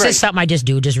 It's just something I just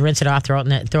do. Just rinse it off, throw it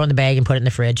in the bag and put it in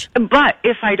the fridge. But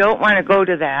if I don't want to go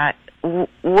to that,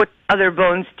 what other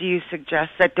bones do you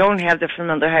suggest that don't have the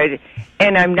formaldehyde,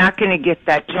 and I'm not going to get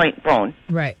that joint bone?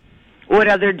 Right. What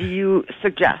other do you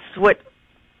suggest?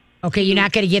 Okay, you're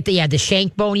not going to get the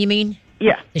shank bone, you mean?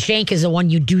 Yeah. The shank is the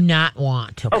one you do not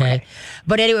want, okay?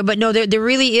 But anyway, no, there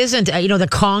really isn't. The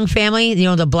Kong family,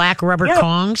 the black rubber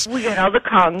Kongs. We got all the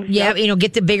Kongs. Yeah,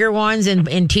 get the bigger ones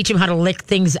and teach them how to lick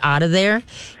things out of there.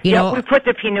 You know, we put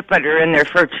the peanut butter in there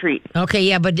for a treat. Okay,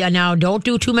 yeah, but now don't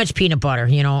do too much peanut butter.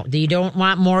 You don't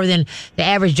want more than, the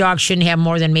average dog shouldn't have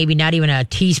more than maybe not even a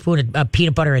teaspoon of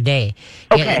peanut butter a day.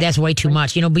 Okay. Yeah, that's way too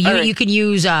much. But you can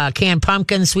use canned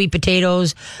pumpkin, sweet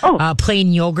potatoes,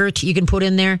 plain yogurt you can put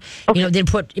in there. Okay. Then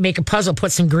make a puzzle,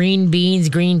 put some green beans,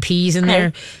 green peas in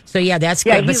there. So yeah, that's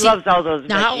good. Yeah, he loves all those.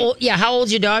 Now, how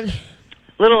old's your dog?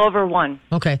 Little over 1.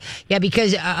 Okay. Yeah,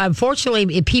 because unfortunately,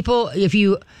 if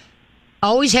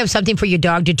always have something for your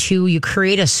dog to chew. You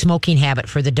create a smoking habit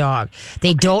for the dog.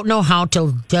 They don't know how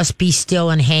to just be still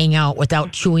and hang out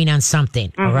without chewing on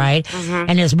something. All right.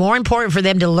 And it's more important for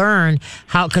them to learn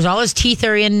how, because all his teeth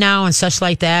are in now and such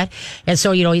like that. And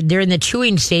so, they're in the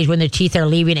chewing stage when the teeth are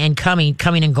leaving and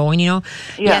coming and going,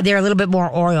 Yeah, they're a little bit more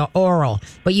oral.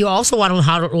 But you also want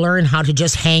to learn how to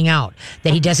just hang out,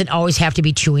 that he doesn't always have to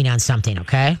be chewing on something,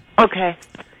 okay? Okay.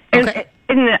 And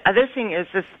the other thing is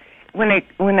this, when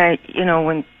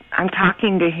I'm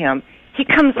talking to him, he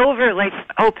comes over like,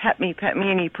 oh, pet me,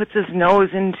 and he puts his nose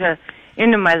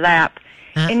into my lap.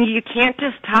 And you can't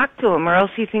just talk to him, or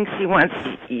else he thinks he wants,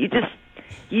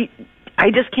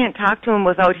 I just can't talk to him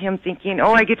without him thinking,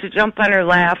 oh, I get to jump on her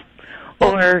lap,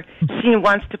 or she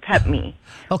wants to pet me.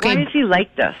 Okay. Why is he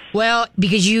like this? Well,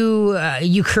 because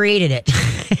you created it.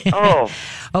 Oh.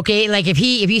 Okay, like if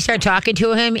you start talking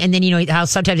to him, and then how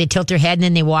sometimes they tilt their head and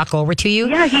then they walk over to you.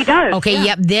 Yeah, he does. Okay,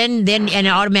 yeah. Yep. Then and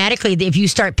automatically, if you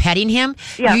start petting him,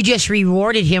 you just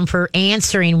rewarded him for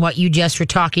answering what you just were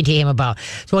talking to him about.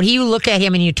 So when you look at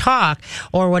him and you talk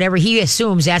or whatever, he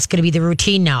assumes that's going to be the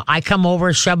routine now. I come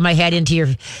over, shove my head into your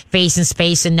face and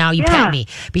space, and now you pet me.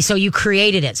 So you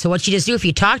created it. So what you just do, if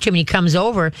you talk to him and he comes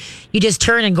over, you just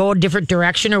turn and go a different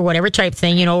direction or whatever type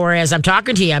thing, whereas I'm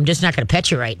talking to you, I'm just not going to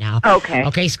pet you right now. Okay.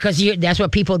 Okay, because that's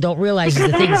what people don't realize. Because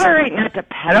is the I things. have a right not to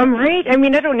pet him, right? I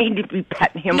mean, I don't need to be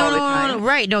petting him all the time. No,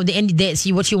 right. No,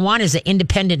 see, what you want is an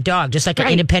independent dog, just like an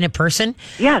independent person.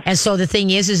 Yes. And so the thing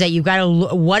is that you got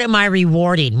to, what am I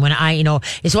rewarding when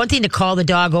it's one thing to call the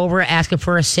dog over, ask him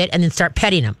for a sit, and then start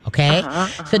petting him, okay?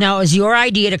 So now it was your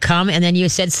idea to come, and then you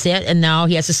said sit, and now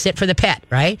he has to sit for the pet,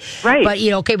 right? Right. But,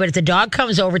 but if the dog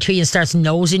comes over to you and starts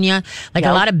nosing you, like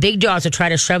a lot of big dogs will try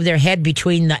to shove their head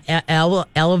between the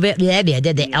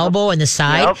elbow and the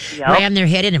side, ram their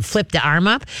head in and flip the arm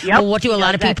up. Well, what do a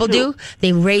lot of people do?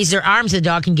 They raise their arms so the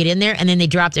dog can get in there, and then they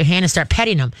drop their hand and start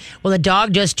petting them. Well, the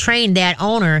dog just trained that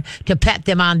owner to pet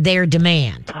them on their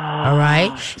demand. All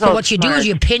right? So what you do is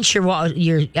you pinch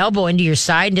your elbow into your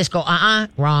side and just go,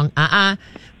 wrong,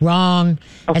 wrong.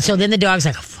 Okay. And so then the dog's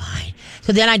like, fine.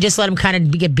 So then I just let him kind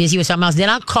of get busy with something else. Then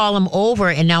I'll call him over,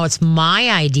 and now it's my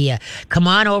idea. Come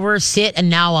on over, sit, and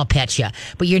now I'll pet you.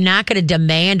 But you're not going to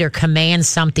demand or command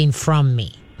something from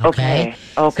me. Okay.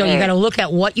 So you got to look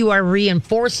at what you are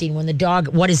reinforcing when the dog,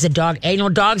 what is the dog?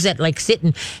 Dogs that like sit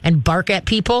and bark at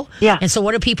people. Yeah. And so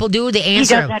what do people do? They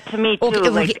answer. He does that to me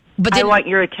too. But then, I want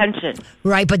your attention.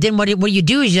 Right. But then what you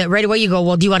do is right away you go,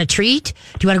 well, do you want a treat?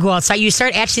 Do you want to go outside? You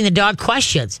start asking the dog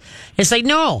questions. It's like,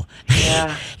 no.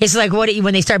 Yeah. It's like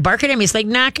when they start barking at me, it's like,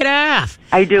 knock it off.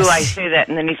 I do. I say that,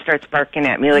 and then he starts barking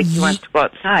at me like he wants to go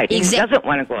outside. He doesn't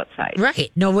want to go outside.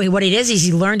 Right. No, what it is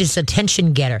he learned his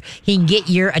attention getter. He can get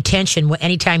your attention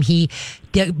anytime he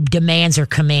demands or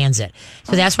commands it.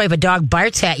 So that's why if a dog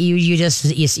barks at you,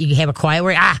 you have a quiet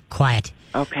word. Quiet.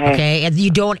 Okay, and you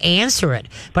don't answer it,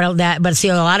 but see,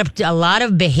 a lot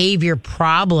of behavior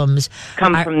problems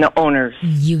come from the owners.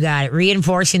 You got it,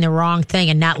 reinforcing the wrong thing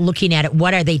and not looking at it.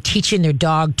 What are they teaching their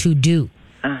dog to do?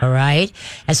 All right,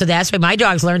 and so that's why my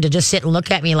dogs learn to just sit and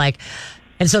look at me like.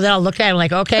 And so then I'll look at him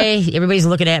like, okay, everybody's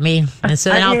looking at me. And so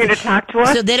then Are you going to talk to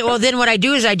us? So then what I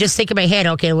do is I just think in my head,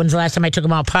 okay, when's the last time I took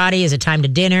him out potty? Is it time to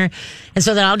dinner? And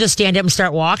so then I'll just stand up and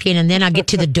start walking, and then I'll get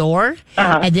to the door,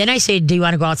 and then I say, do you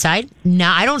want to go outside?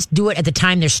 Now, I don't do it at the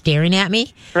time they're staring at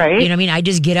me. Right. You know what I mean? I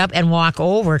just get up and walk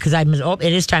over because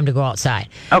it is time to go outside.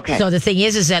 Okay. So the thing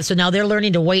is that, so now they're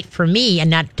learning to wait for me and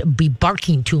not to be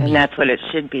barking to me. And that's what it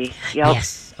should be. Yep.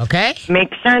 Yes. Okay.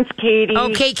 Makes sense, Katie.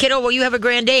 Okay, kiddo. Well, you have a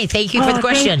grand day. Thank you for the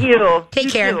question. Thank you.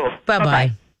 Take care.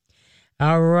 Bye-bye.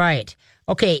 All right.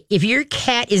 Okay. If your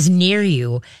cat is near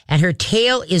you and her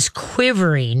tail is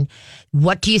quivering,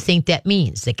 what do you think that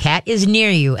means? The cat is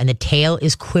near you and the tail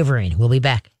is quivering. We'll be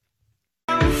back.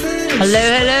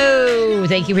 Hello.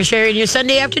 Thank you for sharing your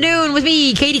Sunday afternoon with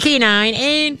me, Katie K9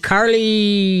 and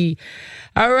Carly.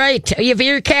 All right. If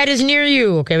your cat is near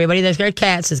you, okay, everybody that's got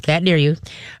cats, there's a cat near you.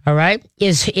 All right.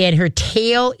 And her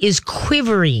tail is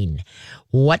quivering.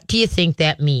 What do you think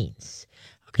that means?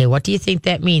 Okay. What do you think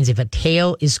that means if a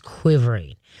tail is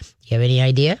quivering? Do you have any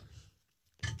idea?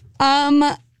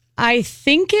 I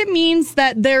think it means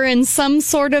that they're in some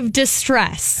sort of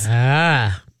distress.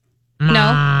 No.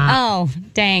 Oh. Oh,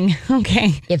 dang.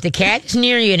 Okay. If the cat is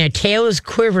near you and her tail is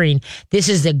quivering, this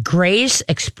is the greatest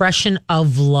expression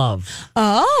of love.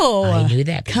 Oh. I knew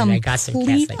that because I got some cats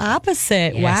Complete like that.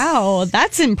 opposite. Yes. Wow.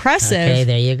 That's impressive. Okay,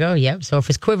 there you go. Yep. So if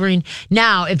it's quivering.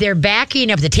 Now, if they're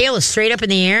backing up, the tail is straight up in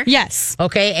the air. Yes.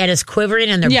 Okay, and it's quivering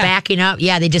and they're Yeah. backing up.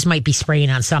 Yeah, they just might be spraying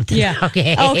on something. Yeah.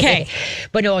 Okay. Okay.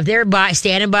 But no, if they're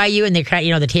standing by you and they're kind,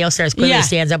 the tail starts quivering, Yeah.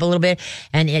 stands up a little bit,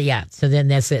 and so then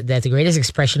that's the greatest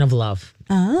expression of love.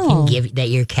 Oh. That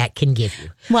your cat can give you.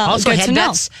 Well, also good to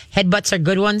know. headbutts are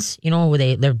good ones.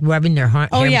 Where they're rubbing their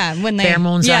when they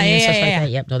pheromones on you and stuff like that.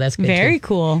 Yep, no, that's good. Very too.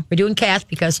 cool. We're doing cats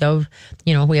because of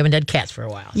we haven't done cats for a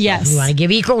while. So Yes. we want to give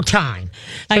equal time.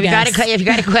 So if you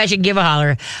got a question, give a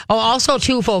holler. Oh, also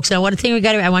too, folks. Now one thing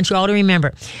I want you all to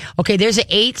remember. Okay, there's an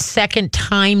 8-second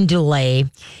time delay.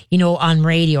 On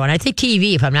radio, and I think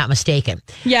TV, if I'm not mistaken.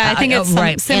 Yeah, I think it's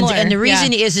right. similar. And the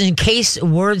reason is in case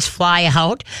words fly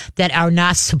out that are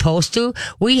not supposed to,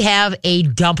 we have a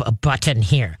dump button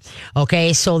here.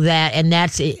 Okay, so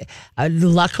that's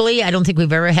luckily, I don't think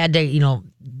we've ever had to,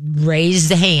 raise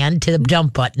the hand to the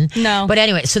dump button. No. But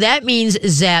anyway, so that means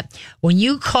is that when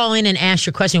you call in and ask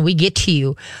your question, we get to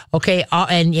you, okay,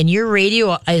 and your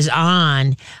radio is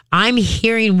on, I'm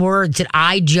hearing words that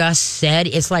I just said.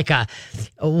 It's like a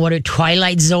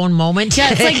Twilight Zone moment. Yeah,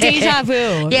 it's like deja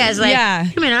vu. Yeah, it's like, yeah.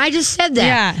 I mean, I just said that.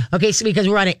 Yeah. Okay, so because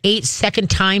we're on an 8-second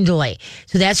time delay.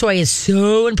 So that's why it's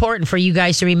so important for you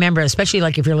guys to remember, especially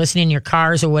like if you're listening in your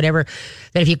cars or whatever,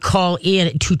 that if you call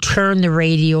in to turn the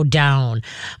radio down.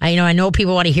 I know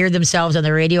people want to hear themselves on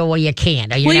the radio. Well, you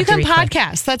can't. You can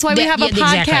podcast. That's why we have a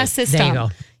podcast system. There you go.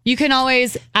 You can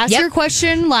always ask your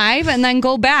question live and then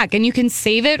go back, and you can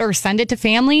save it or send it to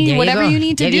family, There whatever you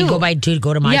need to do. You can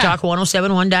go to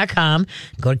mytalk1071.com,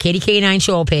 go to KDK9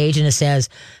 show page, and it says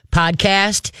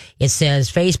podcast, it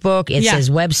says Facebook, it says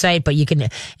website, but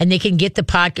they can get the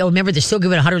podcast. Remember, they're still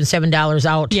giving $107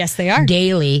 out. Yes, they are.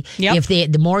 Daily. Yep. If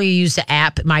the more you use the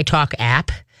app, MyTalk app,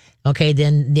 okay,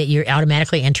 then you're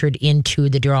automatically entered into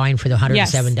the drawing for the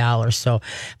 $107. So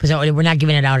we're not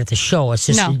giving it out at the show. It's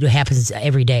just it happens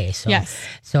every day. So yes.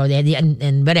 So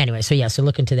but anyway, so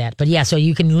look into that. But yeah, so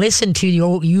you can listen to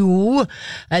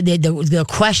the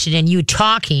question and you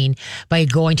talking by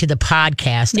going to the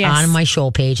podcast on my show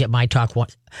page at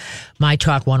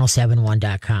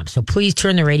mytalk1071.com. So please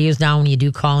turn the radios down when you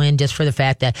do call in, just for the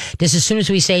fact that just as soon as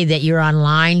we say that you're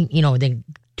online, then.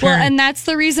 Well, and that's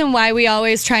the reason why we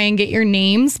always try and get your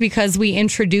names, because we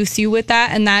introduce you with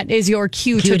that, and that is your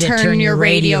cue to turn your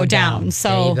radio down. So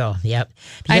there you go. Yep.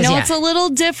 Because, I know it's a little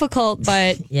difficult,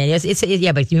 but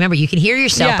but remember, you can hear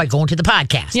yourself by going to the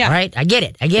podcast. Yeah. All right, I get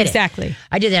it. Exactly.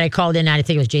 I did that. I called in. I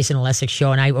think it was Jason Alessik's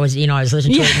show, and I was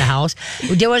listening to it in the house.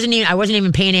 I wasn't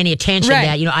even paying any attention to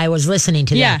that. I was listening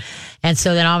to that. And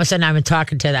so then all of a sudden I'm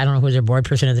talking to, I don't know who was their board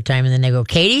person at the time, and then they go,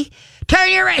 Katie,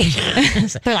 turn your radio.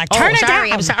 They're like, turn it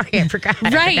down. I'm sorry, I forgot.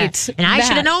 Right. And I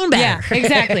should have known better. Yeah,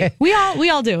 exactly. We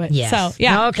all do it. Yes. So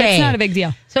yeah, okay. It's not a big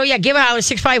deal. So yeah, give a holler,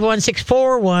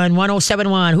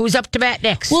 651-641-1071. Who's up to bat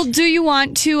next? Well, do you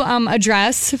want to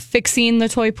address fixing the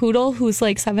toy poodle who's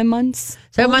like 7 months?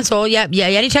 7 months old, yeah.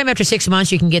 Anytime after 6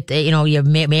 months, you can get, you have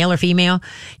male or female.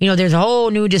 There's a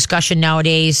whole new discussion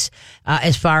nowadays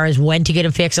as far as when to get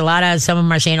them fixed. Some of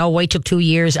them are saying, wait till 2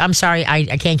 years. I'm sorry, I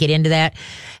can't get into that.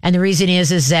 And the reason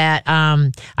is that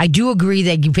I do agree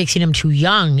that fixing them too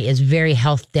young is very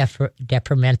health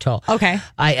detrimental. Okay.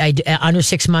 I under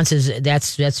 6 months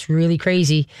that's really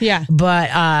crazy. Yeah.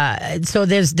 But so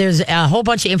there's a whole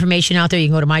bunch of information out there. You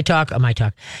can go to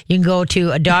MyTalk. You can go to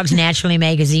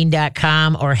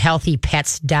dogsnaturallymagazine.com or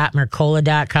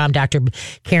healthypets.mercola.com, Dr.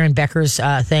 Karen Becker's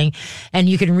thing, and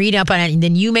you can read up on it, and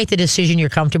then you make the decision you're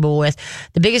comfortable with.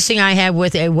 The biggest thing I have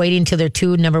with waiting until they're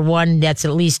 2, number one, that's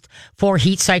at least 4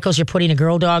 heat cycles you're putting a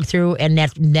girl dog through, and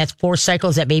that's 4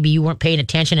 cycles that maybe you weren't paying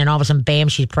attention, and all of a sudden, bam,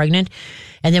 she's pregnant.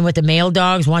 And then with the male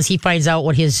dogs, once he finds out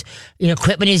what his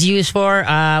equipment is used for,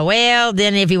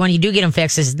 then when you do get him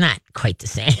fixed, it's not quite the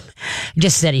same.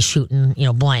 Just that he's shooting,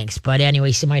 blanks. But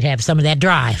anyway, he might have some of that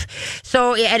drive.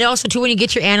 So, and also too, when you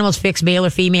get your animals fixed, male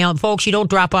or female, folks, you don't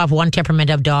drop off one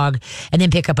temperament of dog and then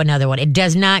pick up another one. It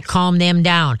does not calm them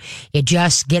down. It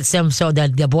just gets them so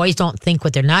that the boys don't think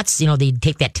with their nuts. They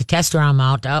take that testosterone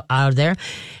out of there,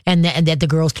 and that the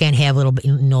girls can't have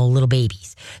little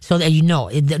babies. So that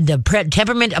the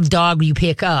temperament of dog you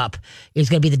pick up is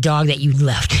going to be the dog that you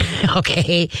left.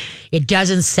 Okay, it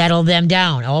doesn't settle them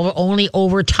down. Only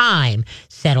over time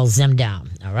settles them down.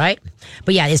 All right,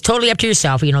 but yeah, it's totally up to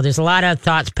yourself. There's a lot of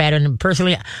thoughts pattern.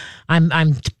 Personally,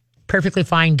 I'm perfectly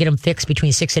fine. Get them fixed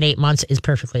between 6 and 8 months is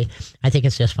perfectly. I think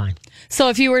it's just fine. So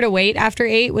if you were to wait after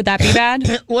 8, would that be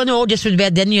bad? Well, no, just as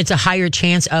bad. Then it's a higher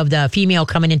chance of the female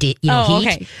coming into heat.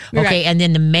 Okay. You're right. And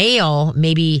then the male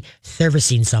maybe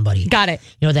servicing somebody. Got it.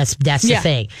 That's the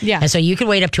thing. Yeah. And so you can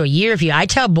wait up to a year if you. I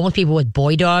tell most people with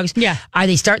boy dogs. Yeah. Are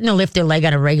they starting to lift their leg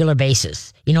on a regular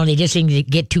basis? They just seem to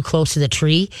get too close to the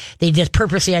tree. They just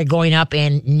purposely are going up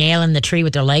and nailing the tree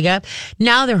with their leg up.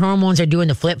 Now their hormones are doing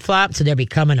the flip flop, so they're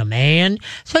becoming a man.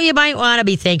 So you might want to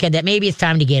be thinking that maybe it's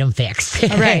time to get them fixed.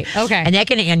 Right. Okay. And that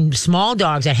can, in small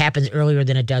dogs, that happens earlier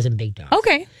than it does in big dogs.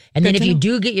 Okay. And then Good if to you know.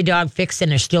 do get your dog fixed and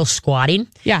they're still squatting,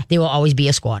 Yeah. they will always be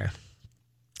a squatter.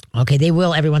 Okay, they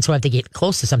will every once in a while if they get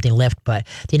close to something lift, but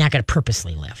they're not going to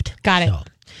purposely lift. Got it. So,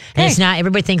 and it's not,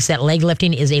 everybody thinks that leg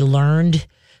lifting is a learned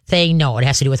thing. No, it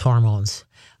has to do with hormones.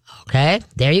 Okay,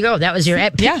 there you go. That was your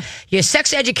your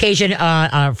sex education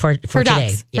for today.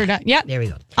 dogs. Yeah. For dogs. Yep. There we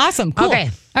go. Awesome. Cool. Okay.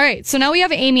 All right. So now we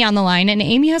have Amy on the line, and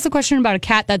Amy has a question about a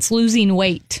cat that's losing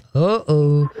weight.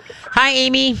 Uh-oh. Hi,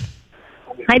 Amy.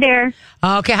 Hi there.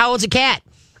 Okay, how old's the cat?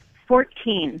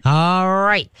 14. All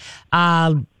right.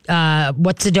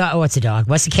 What's the dog?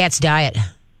 What's the cat's diet?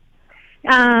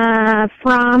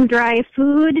 From dry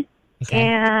food, Okay.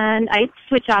 and I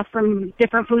switch off from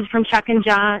different foods from Chuck and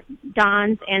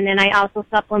Don's, and then I also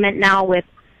supplement now with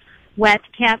wet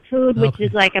cat food, which Okay.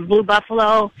 is like a Blue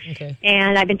Buffalo. Okay.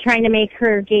 And I've been trying to make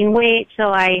her gain weight,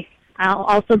 so I'll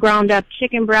also ground up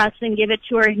chicken breasts and give it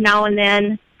to her now and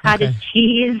then. Cottage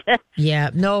cheese.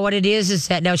 Yeah. No, what it is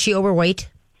that now is she overweight?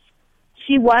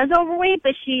 She was overweight,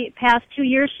 but past 2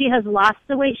 years she has lost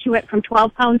the weight. She went from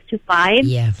 12 pounds to 5.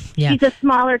 Yeah. Yeah. She's a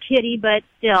smaller kitty, but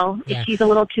still, Yeah. she's a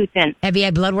little too thin. Have you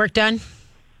had blood work done?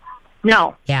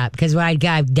 No. Yeah, because when I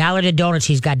got $1 to donuts,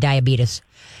 she's got diabetes.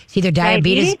 It's either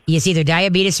diabetes. It's either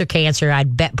diabetes or cancer.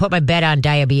 I'd put my bet on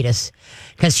diabetes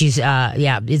because she's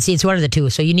it's one of the two.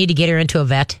 So you need to get her into a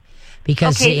vet.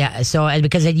 Because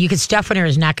because you can stuff in her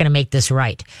is not going to make this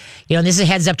right. And this is a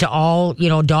heads up to all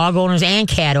dog owners and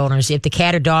cat owners. If the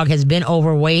cat or dog has been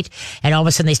overweight and all of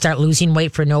a sudden they start losing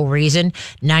weight for no reason,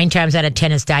 9 times out of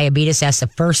 10 is diabetes. That's the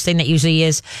first thing that usually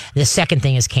is. The second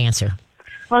thing is cancer.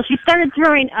 Well, she started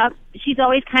throwing up. She's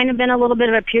always kind of been a little bit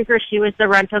of a puker. She was the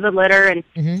runt of the litter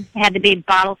and had to be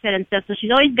bottle fed and stuff. So she's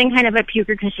always been kind of a puker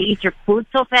because she eats her food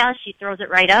so fast. She throws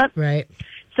it right up. Right.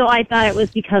 So I thought it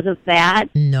was because of that.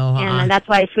 No. And that's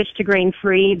why I switched to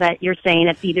grain-free, but you're saying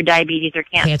it's either diabetes or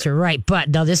cancer. Cancer, right. But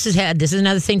now this is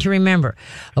another thing to remember.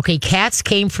 Okay, cats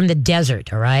came from the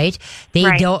desert, all right? They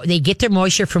get their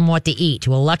moisture from what they eat.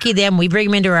 Well, lucky them, we bring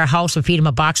them into our house and feed them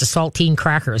a box of saltine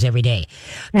crackers every day.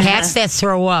 Cats that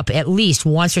throw up at least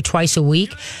once or twice a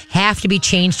week have to be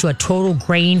changed to a total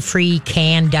grain-free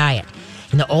canned diet.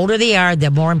 And the older they are, the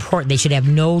more important. They should have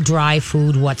no dry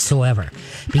food whatsoever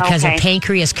because their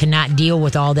pancreas cannot deal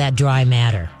with all that dry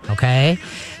matter. Okay?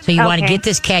 So you want to get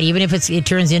this cat, even if it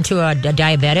turns into a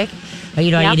diabetic,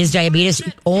 it is diabetes,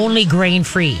 only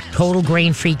grain-free, total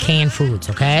grain-free canned foods.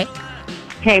 Okay?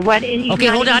 Okay,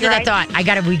 hold on to that thought.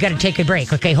 We got to take a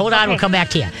break. Okay, hold on. We'll come back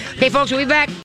to you. Okay, folks, we'll be back.